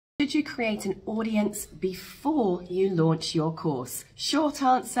Should you create an audience before you launch your course? Short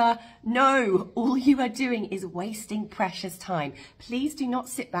answer, no. All you are doing is wasting precious time. Please do not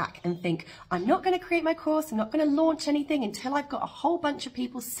sit back and think, I'm not going to create my course, I'm not going to launch anything until I've got a whole bunch of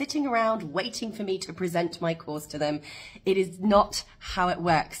people sitting around waiting for me to present my course to them. It is not how it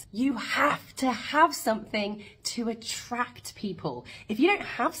works. You have to have something to attract people. If you don't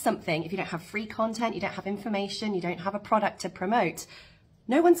have something, if you don't have free content, you don't have information, you don't have a product to promote,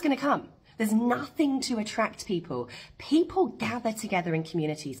 no one's going to come. There's nothing to attract people. People gather together in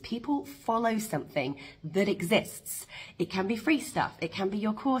communities. People follow something that exists. It can be free stuff. It can be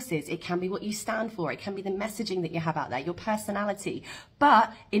your courses. It can be what you stand for. It can be the messaging that you have out there, your personality.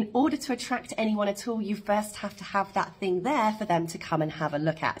 But in order to attract anyone at all, you first have to have that thing there for them to come and have a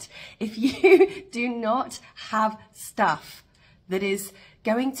look at. If you do not have stuff that is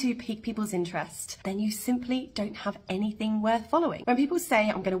going to pique people's interest, then you simply don't have anything worth following. When people say,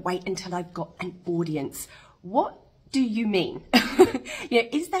 I'm going to wait until I've got an audience, what do you mean?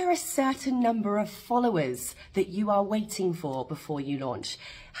 Is there a certain number of followers that you are waiting for before you launch?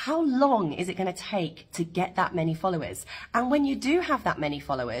 How long is it going to take to get that many followers? And when you do have that many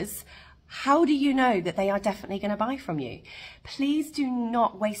followers, how do you know that they are definitely going to buy from you? Please do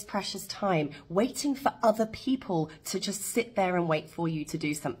not waste precious time waiting for other people to just sit there and wait for you to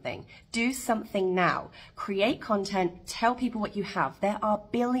do something. Do something now. Create content. Tell people what you have. There are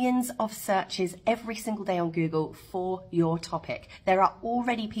billions of searches every single day on Google for your topic. There are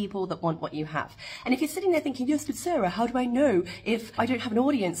already people that want what you have. And if you're sitting there thinking, yes, but Sarah, how do I know if I don't have an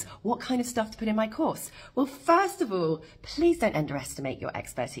audience, what kind of stuff to put in my course? Well, first of all, please don't underestimate your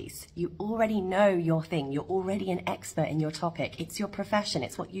expertise. You already know your thing. You're already an expert in your topic. It's your profession.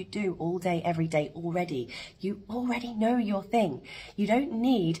 It's what you do all day, every day already. You already know your thing. You don't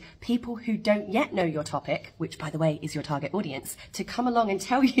need people who don't yet know your topic, which by the way is your target audience, to come along and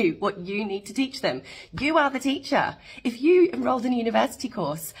tell you what you need to teach them. You are the teacher. If you enrolled in a university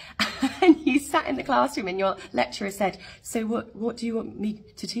course and you sat in the classroom and your lecturer said, so what do you want me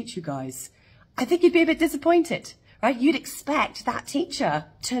to teach you guys? I think you'd be a bit disappointed. Right? You'd expect that teacher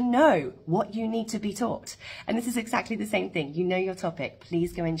to know what you need to be taught. And this is exactly the same thing. You know your topic.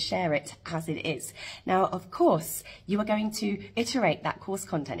 Please go and share it as it is. Now, of course, you are going to iterate that course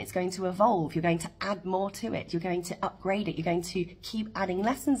content. It's going to evolve. You're going to add more to it. You're going to upgrade it. You're going to keep adding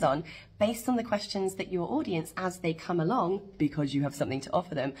lessons on based on the questions that your audience, as they come along, because you have something to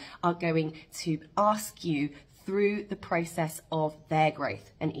offer them, are going to ask you through the process of their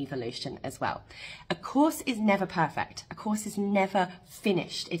growth and evolution as well. A course is never perfect. A course is never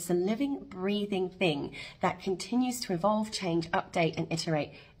finished. It's a living, breathing thing that continues to evolve, change, update, and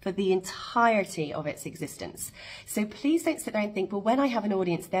iterate for the entirety of its existence. So please don't sit there and think, well, when I have an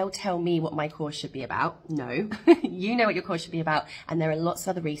audience, they'll tell me what my course should be about. No, you know what your course should be about. And there are lots of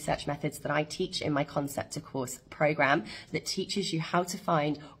other research methods that I teach in my Concept to Course program that teaches you how to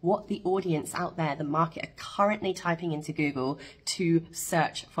find what the audience out there, the market, are currently typing into Google to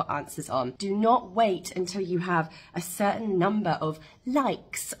search for answers on. Do not wait until you have a certain number of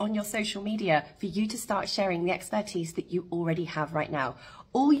likes on your social media for you to start sharing the expertise that you already have right now.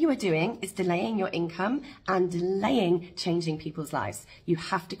 All you are doing is delaying your income and delaying changing people's lives. You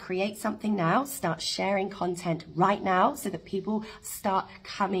have to create something now, start sharing content right now so that people start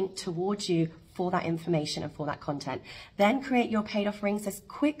coming towards you for that information and for that content. Then create your paid offerings as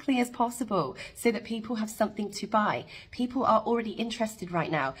quickly as possible so that people have something to buy. People are already interested right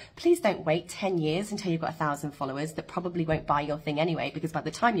now. Please don't wait 10 years until you've got 1,000 followers that probably won't buy your thing anyway, because by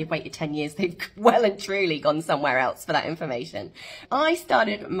the time you've waited 10 years, they've well and truly gone somewhere else for that information. I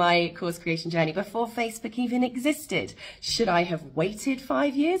started my course creation journey before Facebook even existed. Should I have waited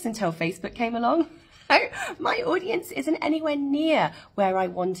 5 years until Facebook came along? My audience isn't anywhere near where I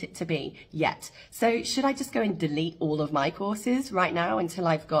want it to be yet. So should I just go and delete all of my courses right now until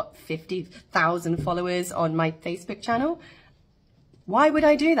I've got 50,000 followers on my Facebook channel? Why would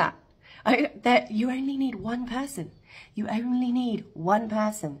I do that? You only need one person. You only need one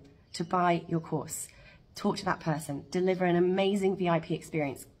person to buy your course. Talk to that person, deliver an amazing VIP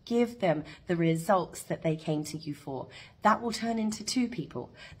experience, give them the results that they came to you for. That will turn into 2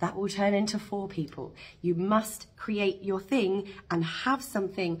 people. That will turn into 4 people. You must create your thing and have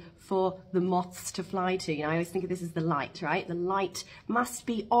something for the moths to fly to. You know, I always think of this as the light, right? The light must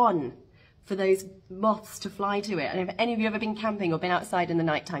be on for those moths to fly to it. And if any of you have ever been camping or been outside in the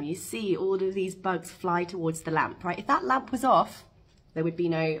nighttime, you see all of these bugs fly towards the lamp, right? If that lamp was off, there would be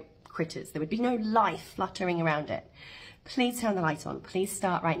no critters. There would be no life fluttering around it. Please turn the light on. Please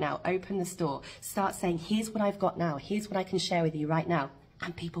start right now. Open the store. Start saying, here's what I've got now. Here's what I can share with you right now.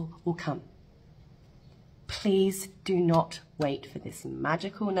 And people will come. Please do not wait for this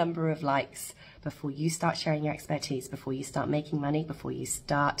magical number of likes before you start sharing your expertise, before you start making money, before you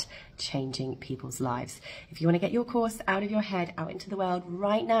start changing people's lives. If you want to get your course out of your head, out into the world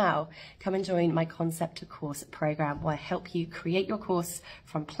right now, come and join my Concept to Course program, where I help you create your course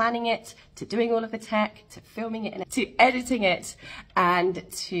from planning it, to doing all of the tech, to filming it, to editing it, and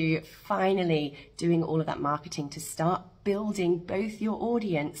to finally doing all of that marketing to start building both your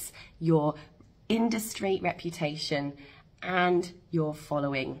audience, your industry reputation, and your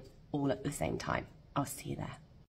following all at the same time. I'll see you there.